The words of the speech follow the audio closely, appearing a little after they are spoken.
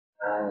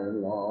لا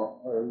إله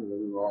إلا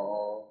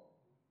الله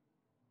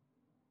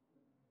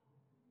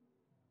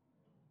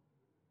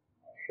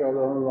أشهد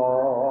أن لا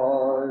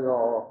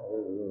إله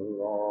إلا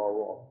الله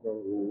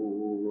وحده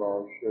لا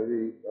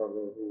شريك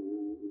له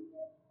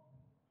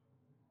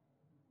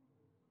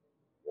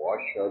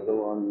وأشهد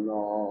أن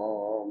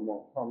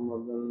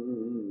محمدا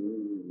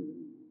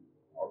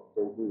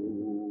عبده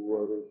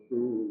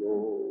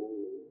ورسوله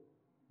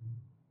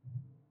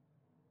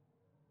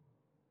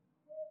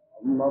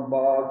أما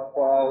بعد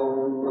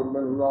فأعوذ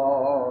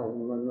بالله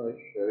من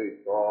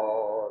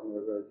الشيطان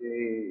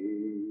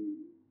الرجيم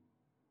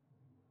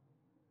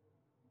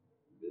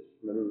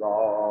بسم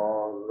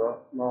الله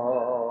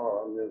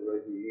الرحمن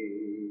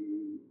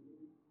الرحيم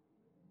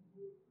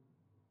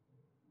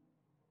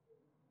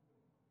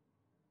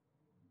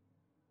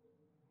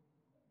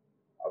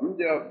ہم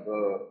جب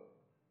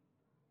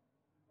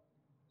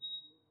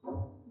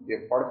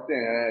یہ پڑھتے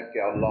ہیں کہ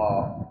اللہ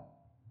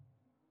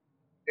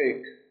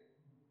ایک،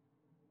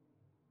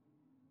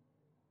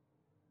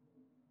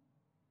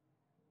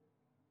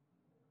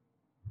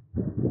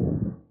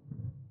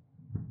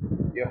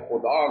 یہ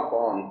خدا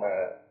کون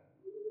ہے،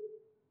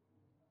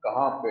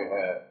 کہاں پہ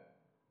ہے،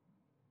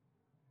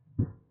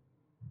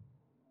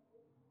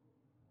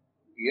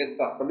 یہ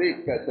تخلیق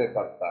کیسے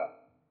کرتا ہے،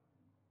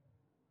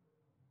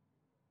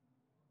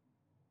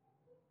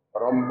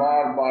 اور ہم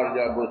بار بار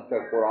جب اس کے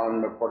قرآن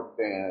میں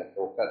پڑھتے ہیں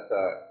تو کہتا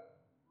ہے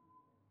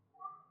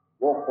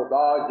وہ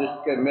خدا جس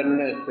کے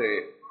ملنے سے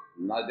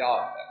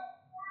نجات ہے،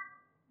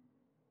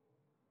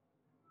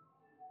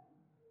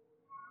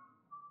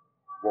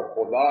 وہ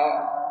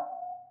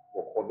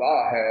خدا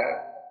ہے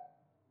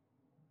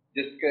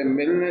جس کے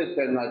ملنے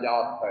سے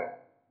نجات ہے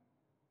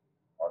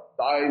اور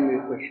دائمی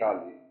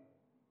خوشحالی۔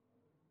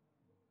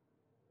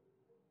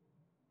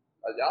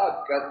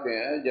 نجات کہتے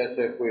ہیں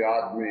جیسے کوئی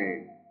آدمی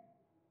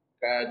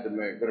قید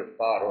میں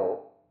گرفتار ہو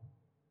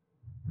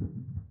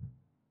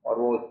اور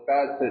وہ اس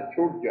قید سے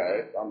چھوٹ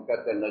جائے تو ہم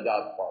کہتے ہیں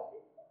نجات پا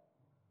گیا،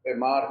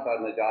 بیمار کا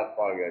نجات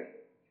پا گیا،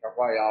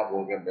 شفا یاب ہو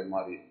گیا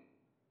بیماری سے۔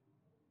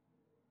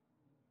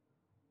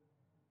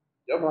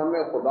 جب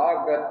ہمیں خدا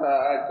کہتا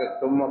ہے کہ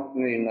تم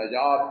اپنی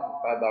نجات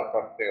پیدا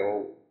کرتے ہو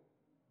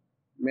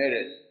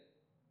میرے سے،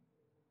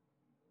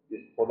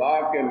 اس خدا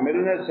کے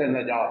ملنے سے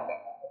نجات ہے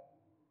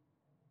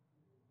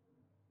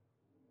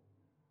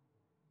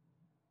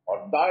اور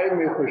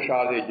دائمی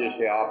خوشحالی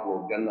جسے آپ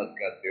لوگ جنت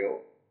کہتے ہو،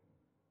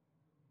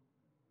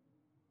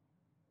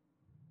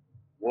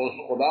 وہ اس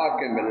خدا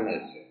کے ملنے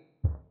سے۔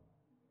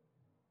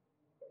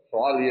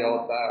 سوال یہ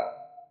ہوتا ہے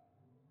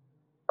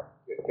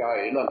کہ کیا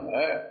علم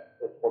ہے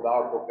اس خدا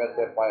کو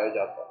کیسے پایا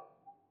جاتا ہے؟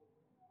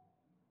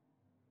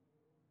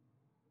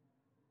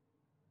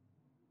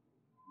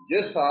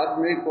 جس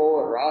آدمی کو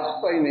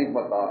راستہ ہی نہیں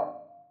پتا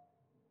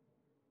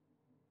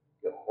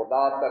کہ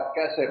خدا تک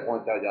کیسے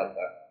پہنچا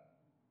جاتا ہے،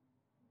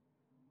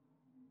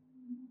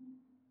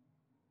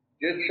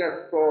 جس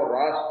شخص کو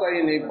راستہ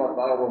ہی نہیں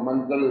پتا وہ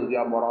منزل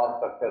یا مراد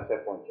تک کیسے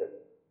پہنچے گا؟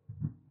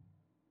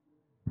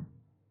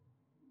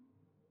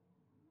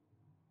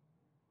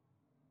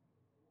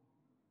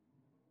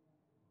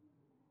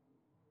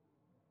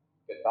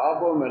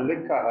 کتابوں میں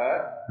لکھا ہے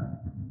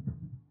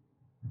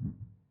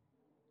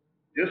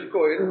جس کو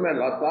علم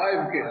لطائف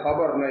کی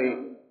خبر نہیں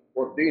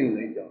وہ دین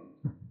نہیں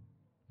جانتا،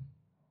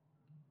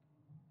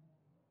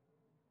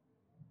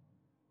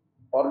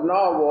 اور نہ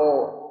وہ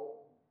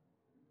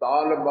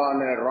طالبان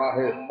راہ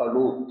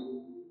سلوک،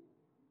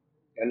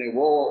 یعنی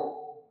وہ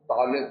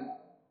طالب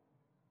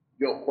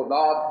جو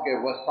خدا کے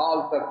وصال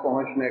تک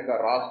پہنچنے کا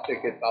راستے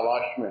کے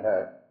تلاش میں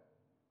ہے،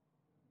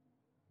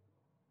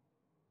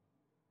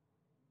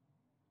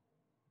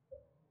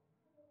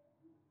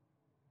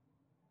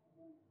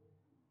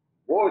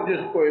 وہ جس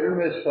کو علم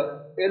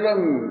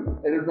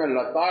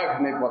لطائف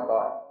نہیں پتا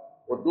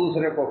وہ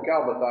دوسرے کو کیا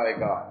بتائے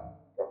گا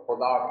کہ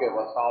خدا کے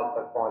وصال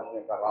تک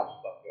پہنچنے کا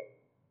راستہ کیا ہے؟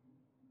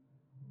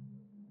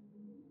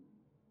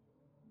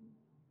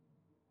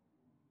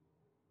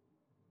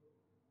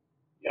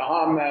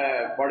 یہاں میں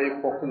بڑی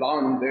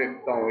فقدان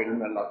دیکھتا ہوں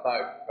علم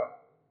لطائف کا۔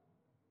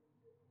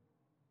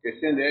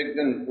 کسی نے ایک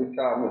دن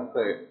پوچھا مجھ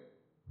سے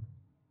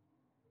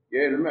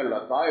یہ علم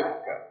لطائف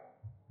کا،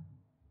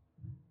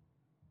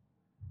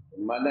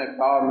 میں نے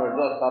کہا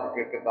مرزا صاحب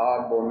کی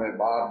کتابوں میں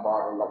بار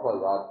بار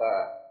لفظ آتا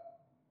ہے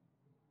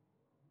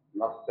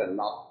نفس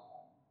نفس،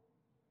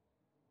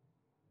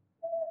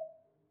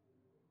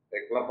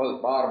 ایک لفظ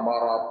بار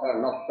بار آتا ہے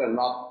نفس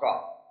نفس کا،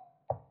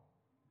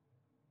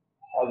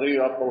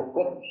 حضیرت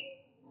القدس۔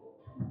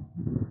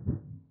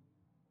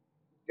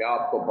 کیا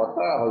آپ کو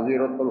پتا ہے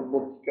حضیرت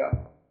القدس کیا؟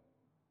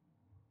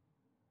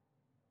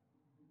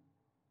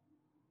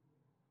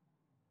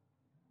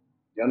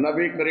 یا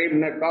نبی کریم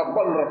نے کہا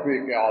بل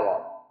رفیق اعلیٰ،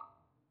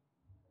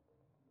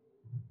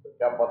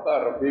 کیا پتا ہے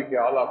رفیق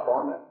اعلیٰ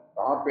کون ہے،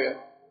 کہاں پہ ہے؟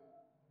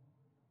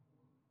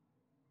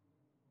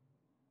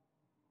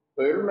 تو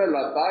علم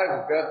لطائف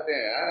کہتے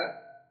ہیں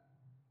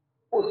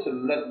اس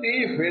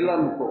لطیف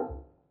علم کو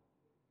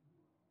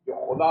جو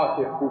خدا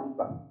سے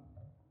پوچھتا ہے۔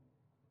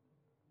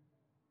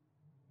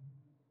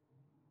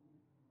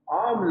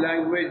 عام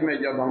لینگویج میں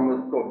جب ہم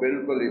اس کو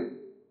بالکل ہی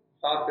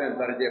 7ویں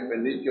درجے پہ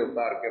نیچے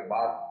اتار کے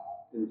بات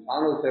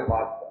انسانوں سے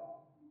بات کریں،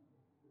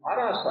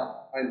 ہمارا سا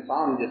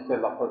انسان جس سے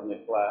لفظ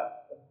نکلا ہے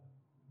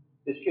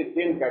اس کی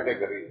 3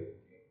 کیٹیگریز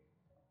ہوتی ہیں۔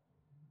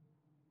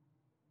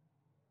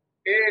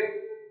 ایک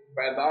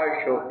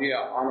پیدائش ہوتی ہے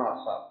آنا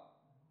سا،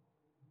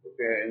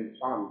 اسے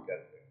انسان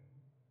کہتے ہیں،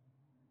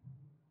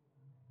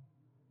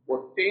 وہ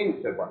 3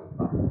 سے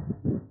بنتا ہے،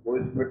 وہ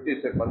اس مٹی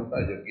سے بنتا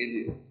ہے جو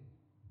گیلی ہوتی ہے۔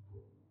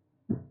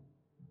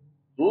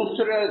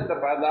 دوسرے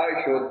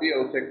پیدائش ہوتی ہے،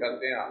 اسے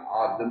کہتے ہیں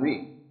آدمی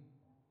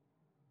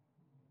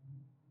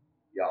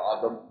یا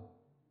آدم،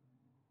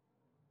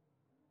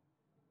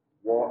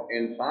 وہ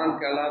انسان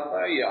کہلاتا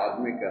ہے یا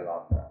آدمی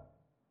کہلاتا ہے۔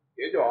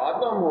 یہ جو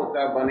آدم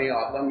ہوتا ہے، بنی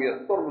آدم، یہ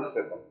ترب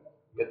سے بنتا ہے،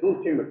 یہ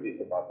دوسری مٹی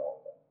سے پیدا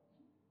ہوتا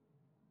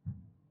ہے۔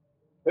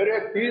 پھر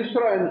ایک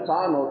تیسرا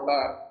انسان ہوتا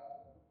ہے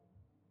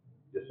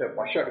جسے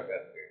بشر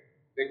کہتے ہیں،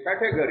 ایک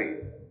کیٹیگری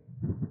ہے۔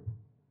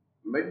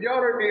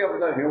 Majority of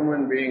the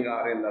human being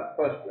are in the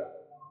first level,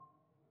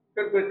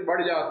 پھر کچھ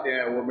بڑھ جاتے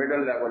ہیں، وہ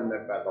مڈل لیول میں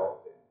پیدا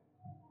ہوتے ہیں،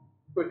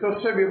 کچھ اس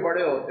سے بھی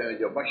بڑے ہوتے ہیں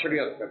جو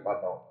بشریت میں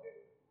پیدا ہوتے ہیں۔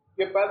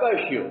 یہ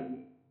پیدائشی ہوتی ہے۔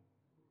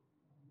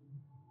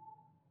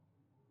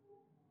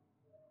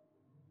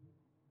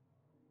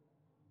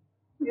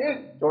 یہ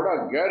تھوڑا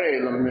گہرے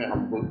علم میں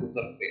ہم کو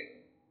گزرتے ہیں،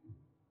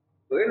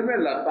 تو علم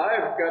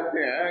لطائف کہتے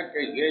ہیں کہ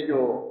یہ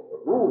جو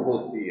روح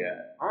ہوتی ہے،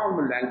 عام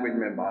لینگویج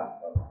میں بات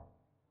کر رہا ہوں،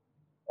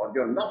 اور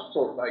جو نفس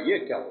ہوتا ہے، یہ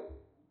کیا ہوتا ہے؟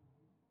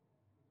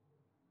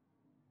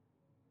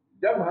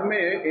 جب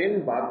ہمیں ان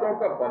باتوں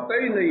کا پتہ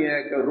ہی نہیں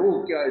ہے کہ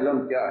روح کیا، علم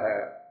کیا ہے،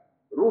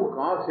 روح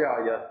کہاں سے آ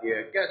جاتی ہے،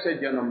 کیسے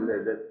جنم لے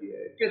لیتی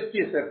ہے، کس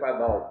چیز سے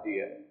پیدا ہوتی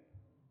ہے،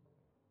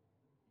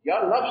 یا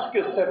نفس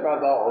کس سے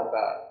پیدا ہوتا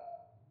ہے،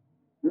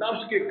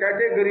 نفس کی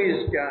کیٹیگریز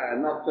کیا ہے،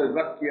 نفس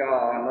زکیہ،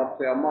 نفس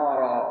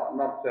امارہ،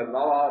 نفس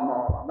لوامہ،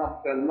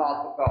 نفس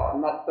ناطقہ،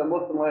 نفس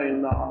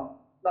مطمئنہ،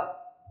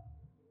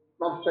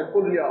 نفس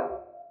کلیہ۔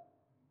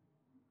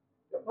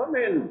 جب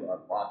ہمیں ان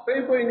باتیں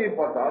کوئی نہیں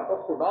پتا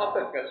تو خدا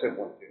تک کیسے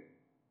پہنچے؟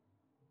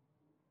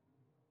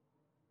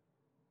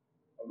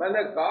 میں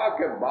نے کہا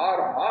کہ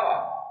بارہا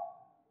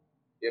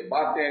یہ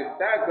باتیں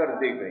طے کر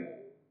دی گئی،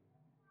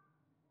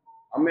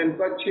 ہم ان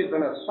کو اچھی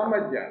طرح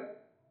سمجھ جائیں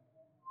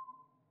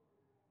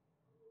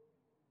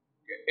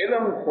کہ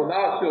علم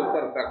خدا سے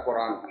اترتا ہے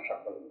قرآن کی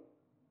شکل میں،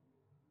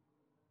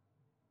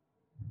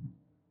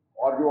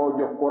 اور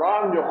جو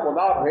قرآن جو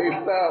خدا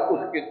بھیجتا ہے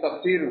اس کی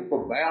تفسیر کو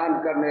بیان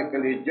کرنے کے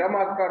لیے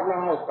جمع کرنا،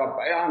 اس کا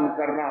بیان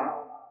کرنا،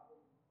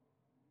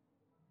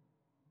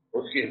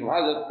 اس کی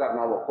حفاظت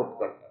کرنا وہ خود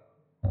کرتا ہے،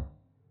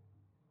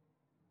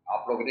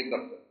 آپ لوگ نہیں کر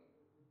سکتے۔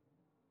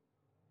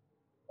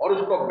 اور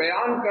اس کو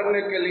بیان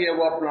کرنے کے لیے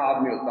وہ اپنا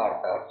آدمی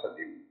اتارتا ہے ہر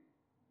صدی میں۔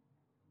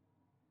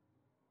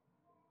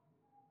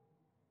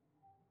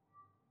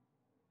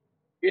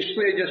 اس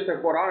لیے جس نے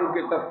قرآن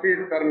کی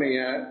تفسیر کرنی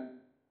ہے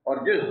اور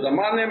جس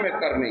زمانے میں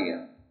کرنی ہے،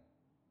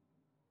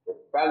 تو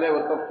پہلے وہ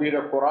تفسیر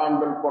قرآن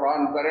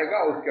بالقرآن کرے گا،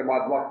 اس کے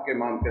بعد وقت کے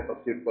امام کے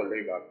تفسیر کو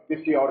لے گا،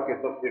 کسی اور کی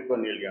تفسیر کو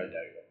نہیں لیا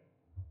جائے گا۔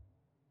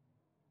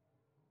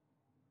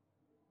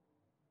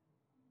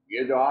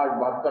 یہ جو آج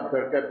 72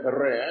 فرقے پھر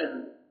رہے ہیں،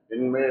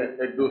 ان میں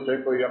ایک دوسرے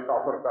کو یا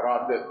کافر قرار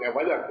دیتے ہیں،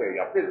 وجہ سے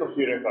اپنی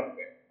تفسیریں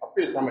کرتے ہیں،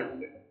 اپنی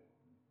سمجھتے ہیں،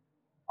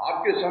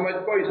 آپ کی سمجھ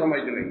کوئی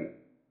سمجھ نہیں،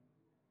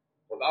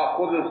 خدا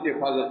خود اس کی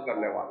حفاظت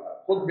کرنے والا ہے،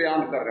 خود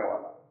بیان کرنے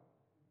والا ہے۔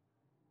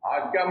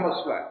 آج کیا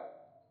مسئلہ ہے؟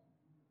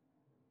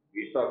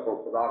 عیسیٰ کو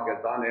خدا کے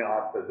دانے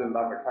ہاتھ پہ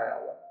زندہ بٹھایا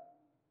ہوا ہے،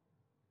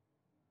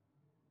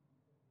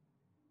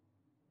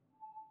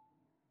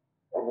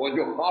 اور وہ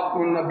جو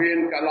خاتم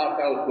النبیین کہلاتا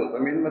ہے اس کو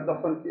زمین میں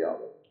دفن کیا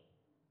ہوا ہے۔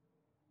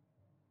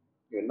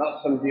 یہ نہ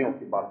سمجھیوں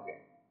کی باتیں،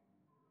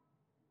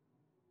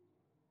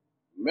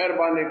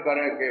 مہربانی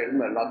کریں کہ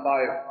علم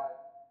لطائف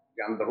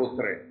کے اندر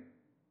اترے،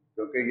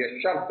 کیونکہ یہ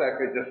شرط ہے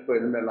کہ جس کو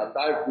علم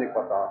لطائف نہیں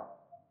پتا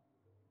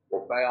وہ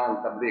بیان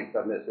تبلیغ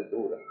کرنے سے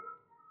دور ہے۔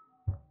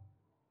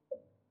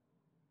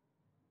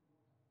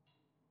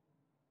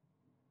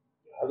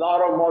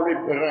 ہزاروں مولوی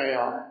پھر رہے ہیں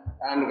یہاں،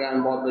 این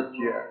گین بہت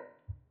اچھی ہے،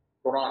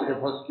 قرآن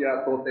حفظ کیا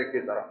طوطے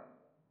کی طرح۔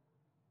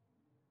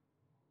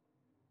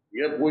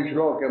 یہ پوچھ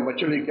لو کہ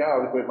مچھلی کیا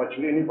ہے، کوئی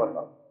مچھلی نہیں پتا،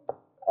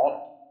 اور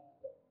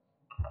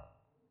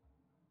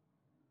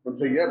ان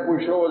سے یہ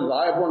پوچھ لو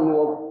زائبن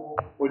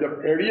وہ جو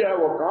بھیڑیا ہے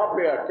وہ کہاں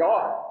پہ ہے، کیا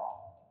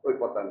کوئی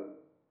پتہ نہیں۔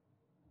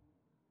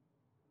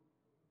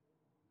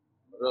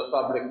 حضرت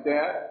صاحب لکھتے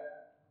ہیں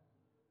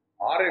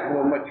عارف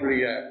وہ مچھلی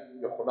ہے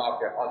جو خدا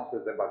کے ہاتھ سے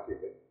ذبح کی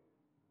گئی،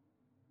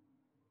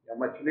 یا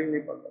مچھلی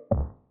نہیں پتا،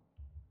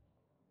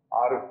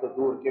 عارف تو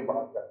دور کی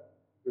بات ہے،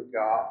 کیونکہ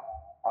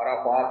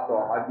عرفات تو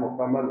حج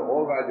مکمل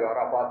ہوگا، جو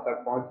عرفات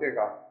تک پہنچے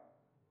گا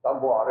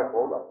تب وہ عارف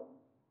ہوگا۔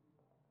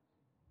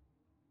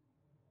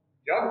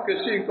 جب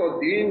کسی کو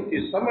دین کی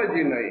سمجھ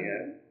ہی نہیں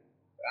ہے،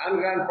 این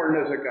گین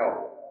پڑھنے سے کیا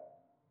ہوگا؟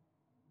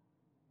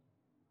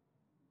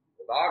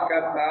 خدا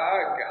کہتا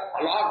ہے کہ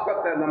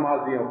ہلاکت ہے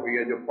نمازیوں کو،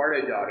 یہ جو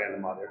پڑھے جا رہے ہیں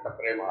نمازیں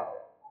ٹکرے مار رہے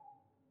ہیں۔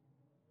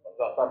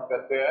 اللہ صاحب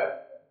کہتے ہیں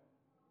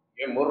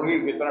یہ مرغی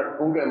کی طرح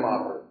ٹھونگے مار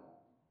رہے ہیں،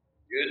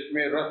 یہ اس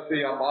میں رس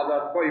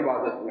عبادت کوئی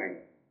عبادت نہیں،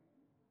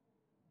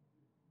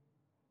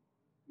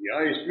 या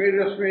इसमें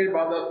रस्मी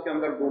इबादत के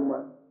अंदर गुम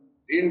है,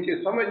 दीन की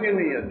समझ ही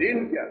नहीं है, दीन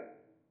क्या है,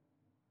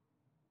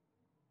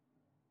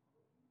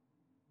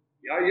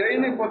 या यही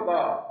नहीं पता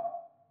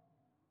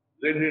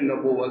ज़िक्र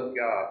नबूवत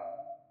क्या।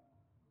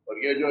 और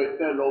ये जो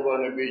इतने लोगों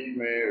ने बीच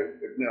में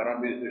इब्न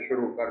अरबी से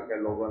शुरू करके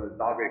लोगों ने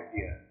दावे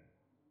किए हैं,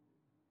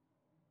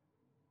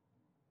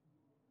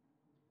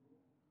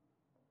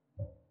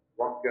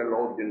 वक्त के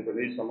लोग जिनको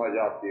नहीं समझ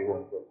आती वो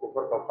उनको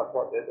कुफर का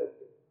फतवा दे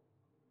देते।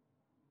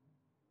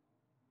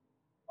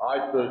 आज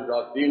तो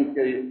दीन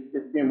के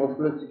इतनी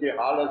मुफलिस की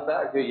हालत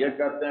है कि ये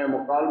कहते हैं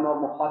मुकालमा और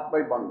मुखातबा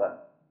ही बंद है।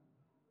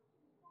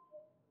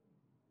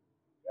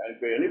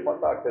 इनको ये नहीं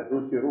पता कि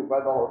दूसरी रूह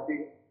पैदा होती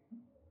है,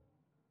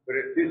 फिर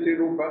एक तीसरी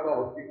रूह पैदा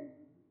होती है।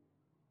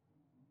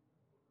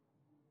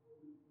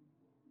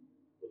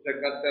 उसे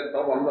कहते हैं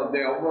तवल्लुद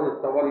अव्वल,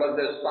 तवल्लुद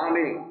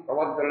सानी,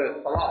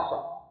 तवल्लुद सलासा।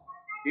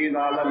 तीन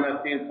आलम में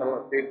तीन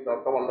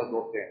तवल्लुद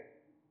होते हैं।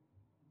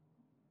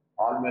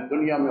 आलम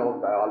दुनिया में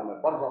होता है, आलम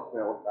बरज़ख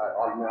में होता है,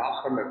 आलम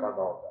आखिर में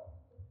पैदा होता है।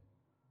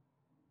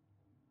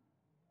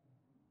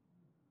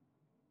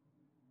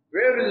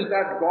 वेयर इज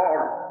दैट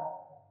गॉड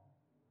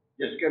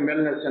जिसके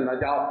मिलने से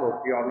नजात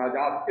होती है? और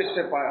नजात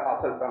किससे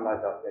हासिल करना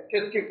चाहते हैं?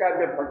 किसकी कैद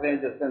में फंसे हैं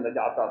जिससे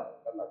नजात हासिल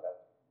करना चाहते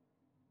हैं?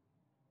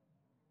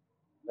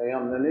 नहीं,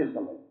 हमने नहीं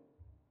समझ।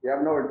 We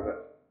have no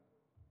interest.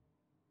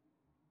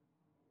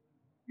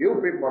 You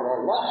people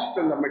are lost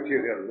in the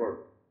material world.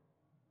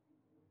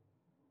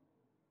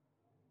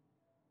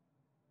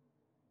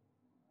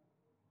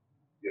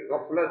 ये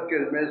गफलत के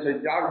में से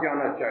जाग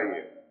जाना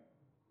चाहिए।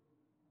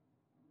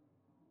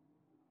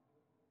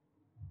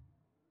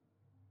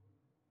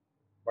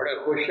 बड़े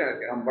खुश हैं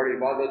कि हम बड़ी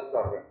इबादत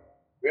कर रहे हैं।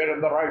 We are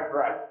in the right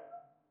track.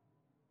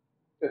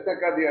 किसने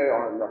कह दिया है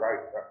on the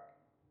right track?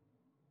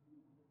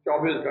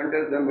 24 घंटे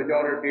से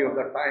मेजॉरिटी ऑफ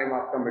द टाइम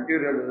आपका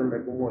मटीरियलिज्म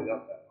में गुम हो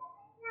जाता है।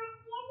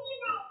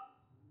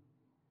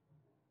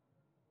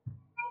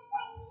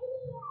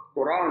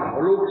 कुरान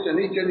हलूक से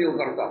नीचे नहीं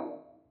उतरता।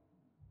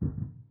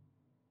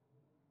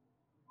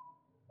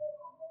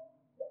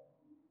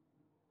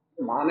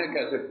 माने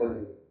कैसे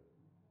खुलेंगे?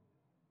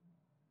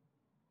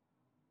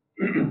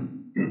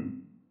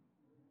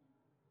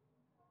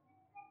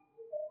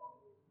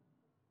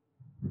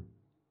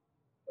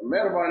 तो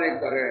मेहरबानी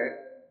करें,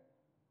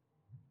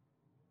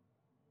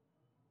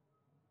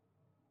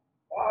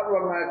 और वो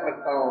मैं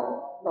कहता हूँ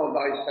no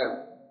thy self,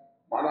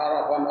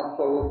 Mannara fun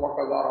अफसो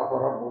फकदारा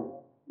फरबू।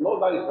 No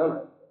thy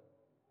self,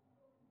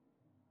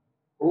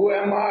 who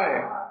am आई?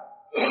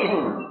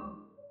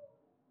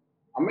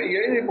 हमें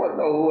यही नहीं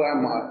पता हु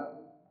एम आई।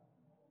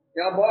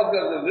 यहाँ बहुत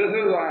कहते this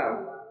is I am,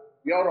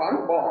 you are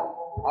unborn.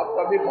 आप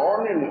कभी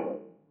बॉर्न ही नहीं।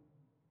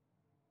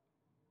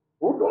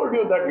 Who told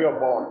you that you are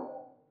born?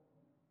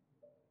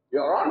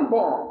 You are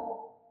unborn,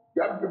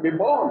 you have to be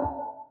born.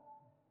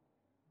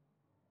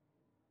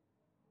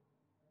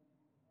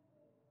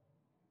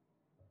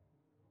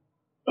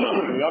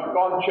 या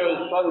कॉन्शियस,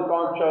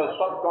 अनकॉन्शियस,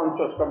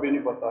 सबकॉन्शियस कभी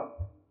नहीं पता।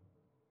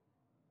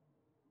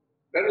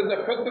 देयर इज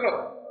अ फितरत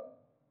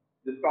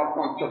जिसको आप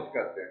कॉन्शियस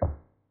कहते हैं।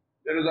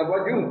 देयर इज अ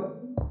वजूद।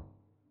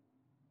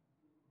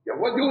 या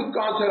वजूद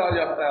कहां से आ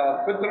जाता है? और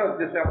फितरत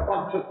जिसे आप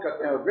कॉन्शियस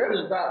कहते हैं, where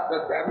is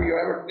that? Have you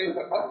ever seen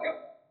the conscious?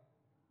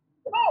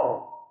 No,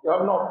 you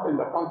have not seen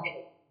the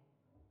conscious,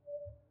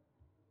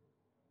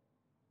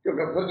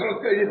 क्योंकि फितरत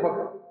का ही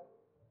पता।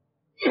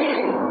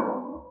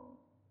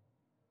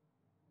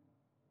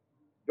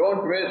 Don't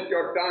waste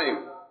your time.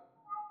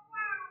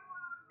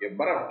 ये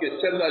बर्फ की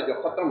सिल्ला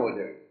जो खत्म हो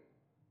जाएगी,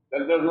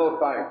 देयर इज नो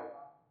टाइम,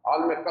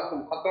 हाल में कसम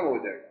खत्म हो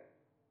जाएगा।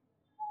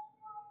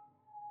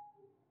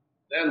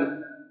 Then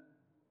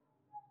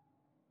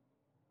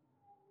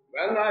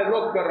when I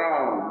look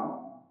around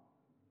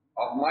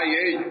of my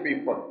age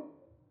people,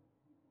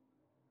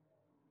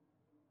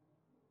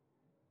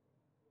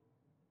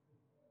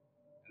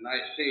 and I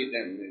see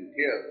them in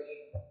tears,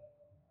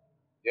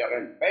 they are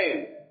in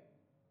pain,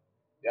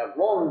 they are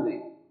lonely.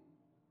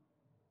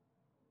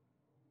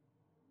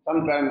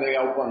 Sometimes they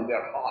open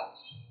their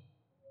hearts.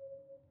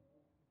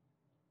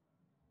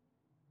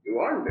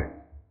 You earned it.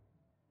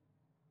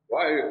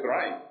 Why are you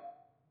crying?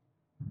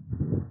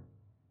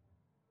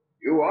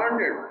 You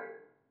earned it.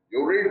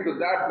 You reach to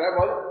that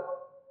level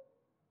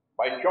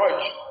by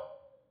choice.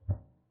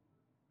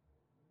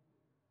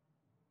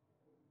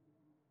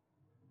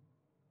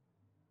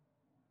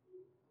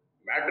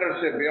 Matter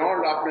से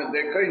beyond आपने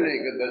देखा ही नहीं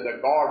कि there's a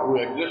God who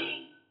exists,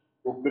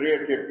 who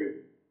created you.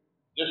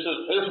 This is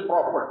His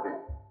property,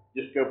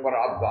 जिसके ऊपर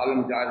आप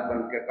जालिम जाहिल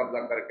बन के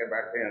कब्जा करके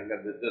बैठे हैं।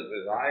 This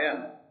is I am.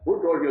 Who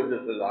told you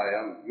this is I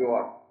am? You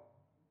are.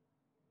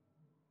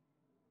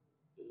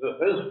 This is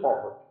His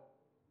property.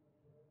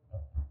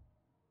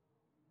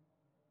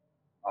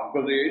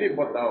 आपको तो ये नहीं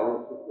पता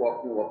वो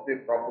अपनी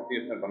प्रॉपर्टी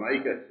इसने बनाई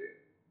कैसे।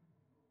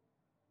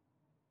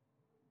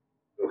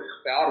 तो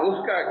इख्तियार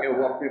उसका है कि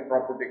वो अपनी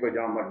प्रॉपर्टी को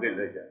जहां मर्जी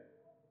ले जाए।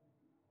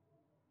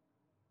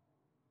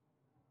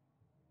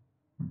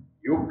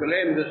 You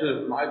claim this is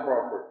my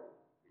property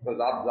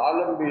because आप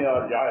जालिम भी हैं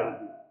और जाहिल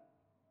भी,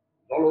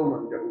 ज़ुल्म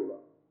जहूला।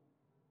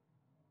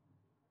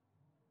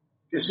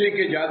 کسی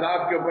کی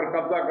جائیداد کے اوپر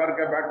قبضہ کر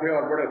کے بیٹھے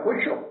اور بڑے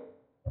خوش ہو،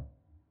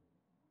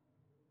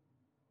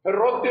 پھر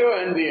روتے ہو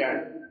ان دی اینڈ،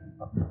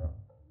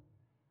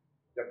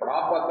 جب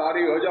بڑھاپا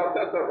طاری ہو جاتا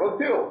ہے تو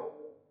روتے ہو.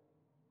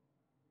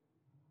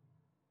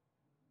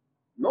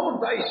 Know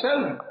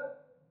thyself.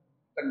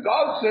 The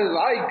God says,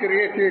 I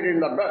created in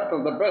the best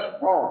of the best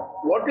form.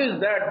 What is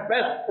that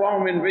best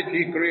form in which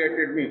He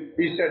created me?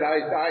 He said,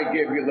 I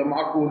gave you the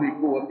Makuli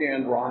Kuwate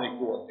and Ruhani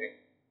Kuwate.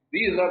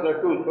 These are the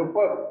two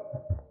super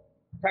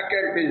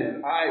faculties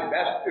I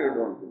vested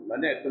on you. میں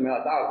نے تمہیں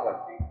عطا کر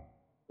دی،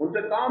 ان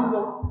سے کام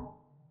لو.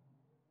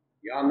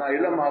 یا نہ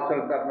علم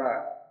حاصل کرنا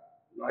ہے،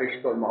 نہ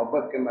عشق اور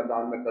محبت کے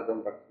میدان میں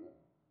قدم رکھنا ہے.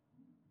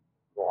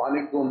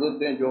 روحانی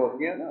قوتیں جو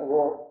ہوتی ہیں نا،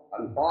 وہ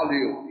انفال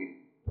ہی ہوتی ہیں.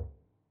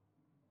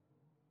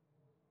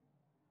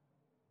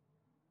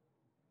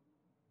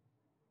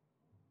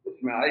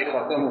 اس میں آئی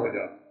ختم ہو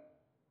جاتا،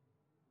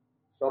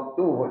 سب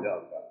تو ہو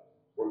جاتا.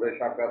 بولے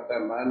شاہ کہتا ہے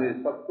میں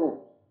نہیں سب تو،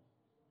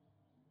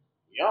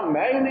 یا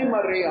میں ہی نہیں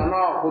مر رہی،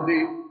 انا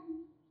خودی.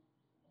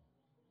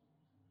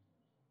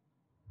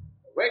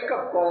 ویک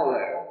اپ کال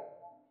ہے.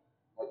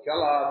 میں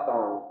چلا آتا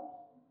ہوں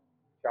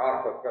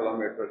 400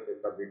 کلومیٹر سے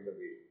کبھی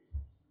کبھی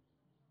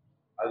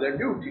as a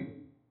duty.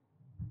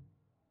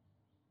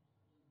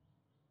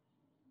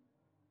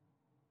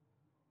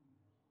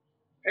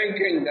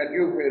 Thinking that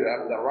you will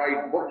have the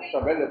right books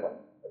available,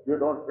 but you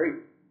don't read.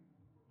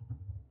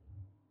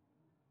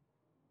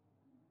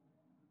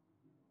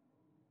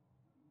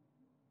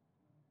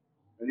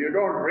 And you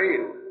don't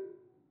read.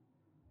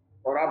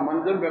 اور آپ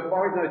منزل پہ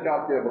پہنچنا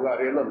چاہتے ہیں بغیر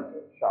علم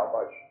کے،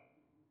 شاباش.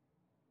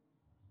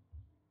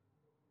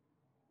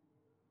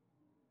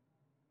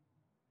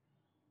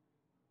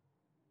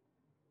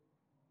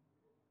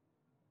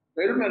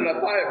 علم میں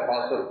لطائف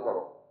حاصل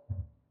کرو.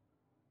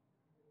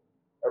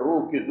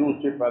 روح کی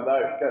دوسری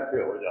پیدائش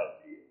کیسے ہو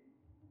جاتی ہے،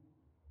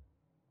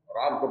 اور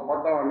آپ کو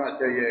پتہ ہونا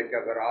چاہیے کہ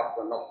اگر آپ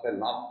کو نفس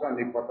ناطقہ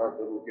نہیں پتا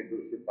تو روح کی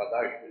دوسری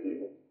پیدائش بھی نہیں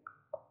ہوتی.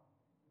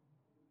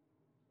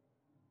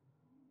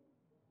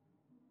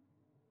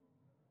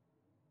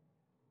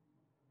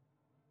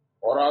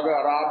 اور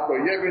اگر آپ کو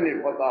یہ بھی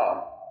نہیں پتا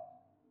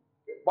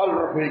کہ بل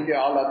رفیع کے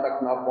اعلیٰ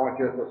تک نہ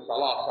پہنچے تو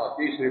ثلاثہ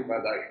تیسری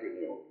پیدائش بھی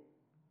نہیں ہوگی.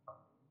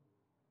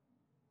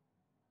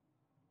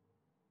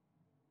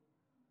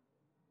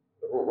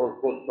 روح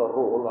القدس اور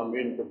روح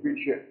الامین کے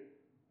پیچھے.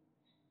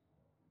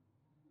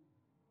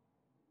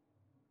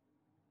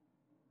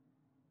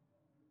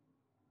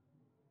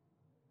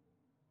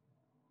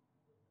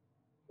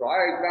 So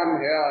I come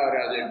here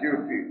as a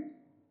duty,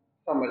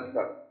 سمجھ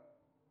کر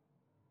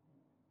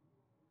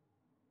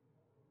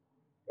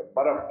کہ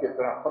برف کی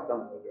طرح ختم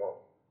ہو جاؤ.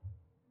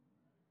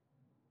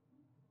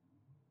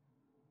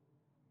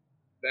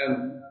 Then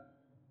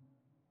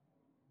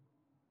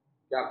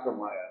کیا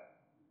کمایا؟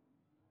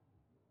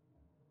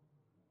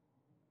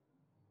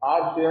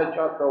 آپ سے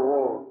اچھا تو وہ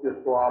جس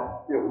کو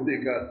آپ یہودی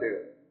کہتے ہو،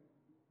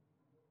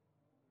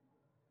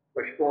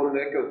 پشتول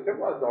لے کے اس کے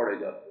پاس دوڑے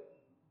جاتے.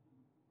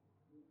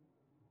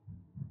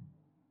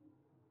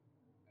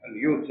 And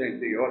you think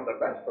that you are the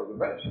best of the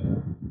best.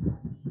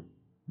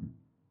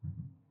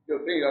 You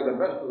think you are the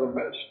best of the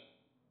best.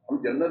 ہم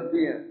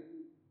جنتی ہیں.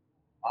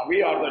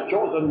 We are the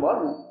chosen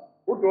one.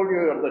 Who told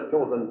you you are the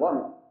chosen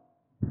one?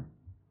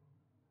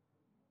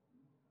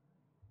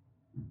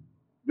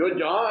 جو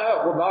جہاں ہے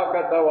خدا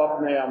کہتا ہے وہ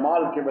اپنے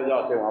اعمال کی وجہ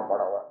سے وہاں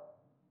پڑا ہوا ہے.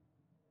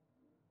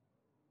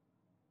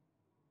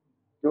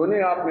 کیوں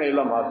نہیں آپ نے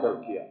علم حاصل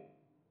کیا؟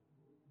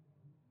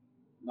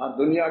 نہ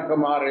دنیا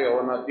کما رہے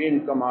ہو، نہ دین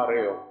کما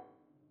رہے ہو.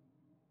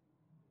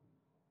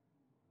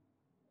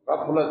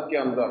 غفلت کے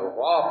اندر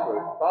واپ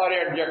سارے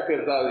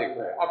ایڈجیکٹیوز لکھ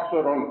رہے،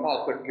 اکثر ہم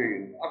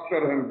فاسقین،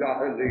 اکثر ہم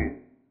جاہلین،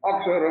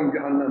 اکثر ہم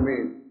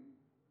جہنمین.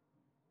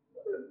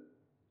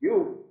 You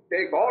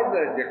take all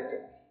the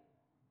adjectives.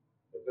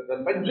 The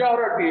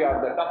majority are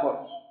the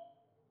duffers.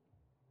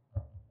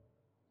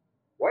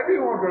 Why do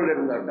you want to live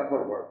in the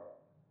duffer world?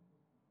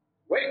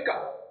 Wake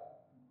up.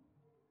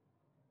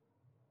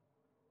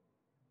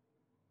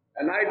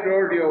 And I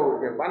told you,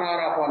 Man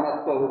arafa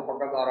nafsahu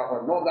faqad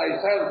arafa. Know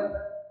thyself.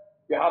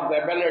 You have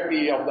the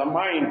ability of the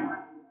mind.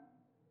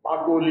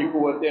 Makuli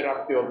kuwate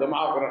rakhte ho,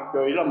 dimag rakhte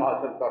ho, ilm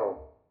hasil karo.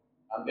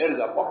 And there is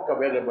a book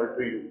available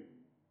to you.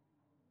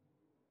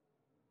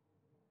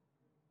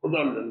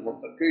 Hudan lil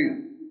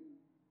muttaqin.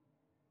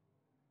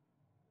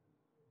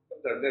 But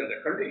there is a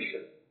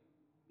condition.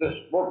 This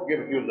book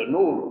gives you the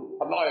nur,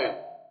 the light.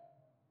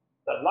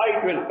 The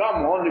light will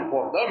come only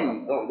for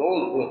them, those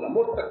who are the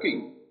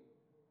muttaqin.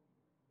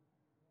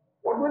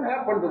 What will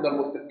happen to the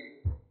muttaqi?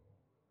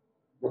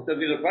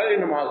 Muttaqi تو پہلی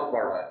نماز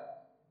پڑھ رہا ہے،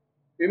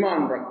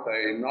 ایمان رکھتا ہے،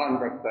 ایمان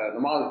رکھتا ہے،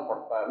 نماز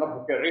پڑھتا ہے،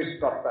 نفس کے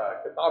رزق کرتا ہے،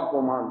 کتاب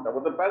کو مانتا ہے،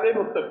 وہ تو پہلے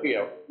متقی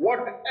ہے.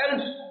 What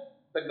else?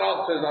 The God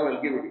says, I will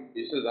give you.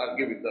 He says, I'll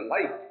give you the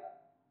light.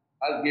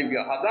 I'll give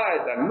you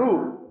hidayat and nur.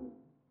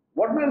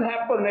 What will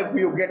happen if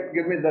you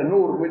give me the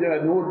nur? مجھے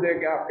نور دے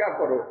کے آپ کیا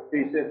کرو؟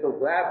 He says, تو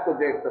غیب کو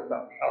دیکھ سکتا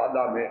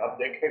شہادہ میں اب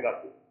دیکھے گا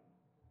تو.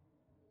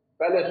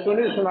 پہلے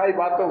سنی سنائی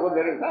باتوں کو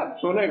دیکھے گا،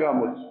 سنے گا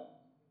مجھ سے.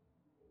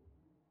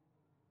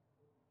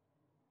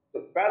 تو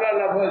پہلا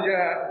لفظ جو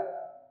ہے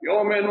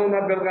युमिनून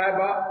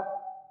बिल-गैब,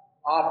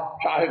 आप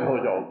शाहिद हो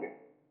जाओगे।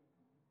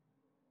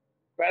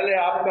 पहले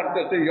आप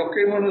करते थे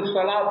युकीमुनस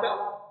सलात,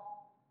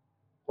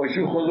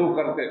 खुशू खुजू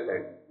करते थे।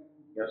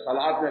 या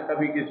सलात में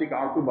कभी किसी का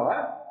आंसू बहा?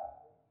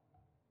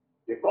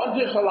 ये कौन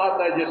सी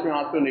सलात है जिसमें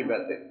आंसू नहीं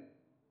बहते?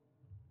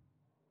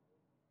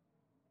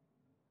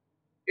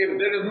 If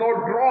there is no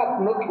drop,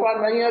 नुत्फा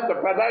नहीं है तो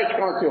पैदाइश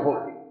कहां से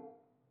होगी?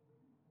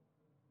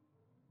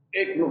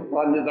 एक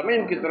नुत्फा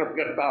जमीन की तरफ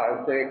गिरता है,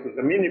 उससे एक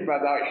जमीनी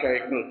पैदाइश है।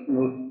 एक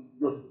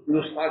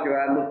नुस्खा जो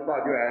है, नुत्फा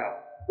जो है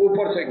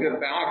ऊपर से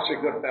गिरता है, आंख से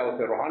गिरता है,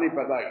 उससे रूहानी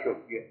पैदाइश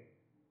होती है।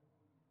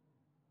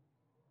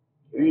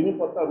 ये नहीं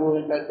पता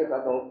रूहें कैसे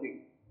पैदा होती।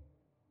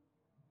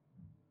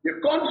 ये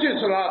कौन सी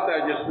सलात है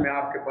जिसमें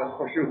आपके पास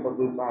खुशू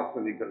खुजू का आंसू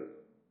निकलता?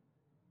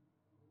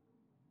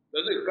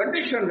 There's a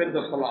condition with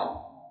the salat.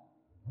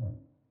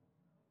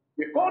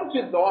 ये कौन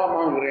सी दुआ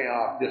मांग रहे हैं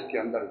आप जिसके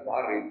अंदर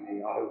जारी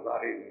नहीं,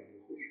 आहुजारी नहीं,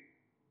 खुशी?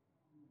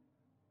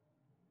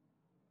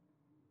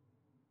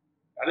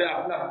 अरे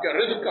अपना क्या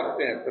रिस्क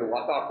करते हैं, फिर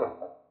वादा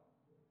करता है।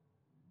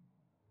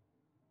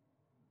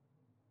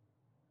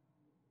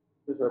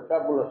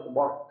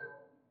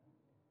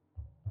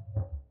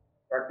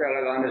 कट्टे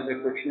लगाने से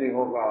कुछ नहीं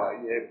होगा।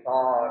 ये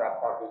सारा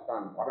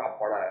पाकिस्तान भरा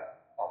पड़ा है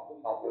आपको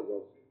हाफिजों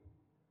से।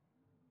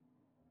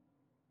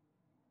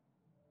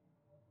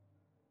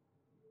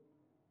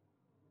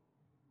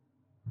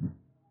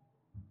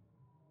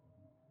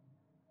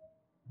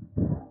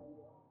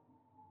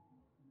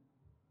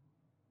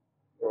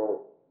 तो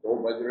 2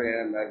 बज रहे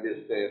हैं, मैं भी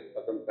इससे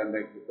खत्म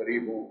करने के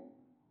करीब हूँ।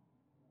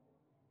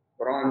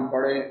 कुरान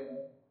पढ़ें,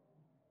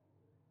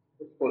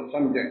 उसको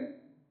समझें,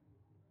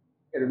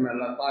 इल्म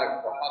लताइफ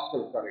को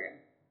हासिल करें,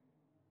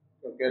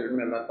 क्योंकि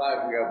इल्म लताइफ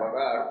के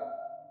बगैर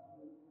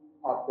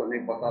आपको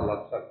नहीं पता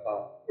लग सकता।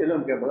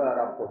 इल्म के बगैर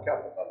आपको क्या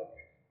पता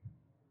लगेगा?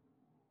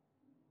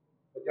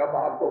 तो जब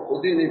आपको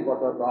खुद ही नहीं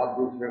पता तो आप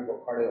दूसरे को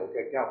खड़े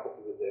होकर क्या कुछ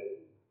भी दे रहे?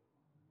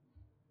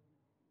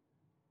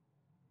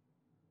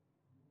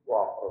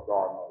 वाह,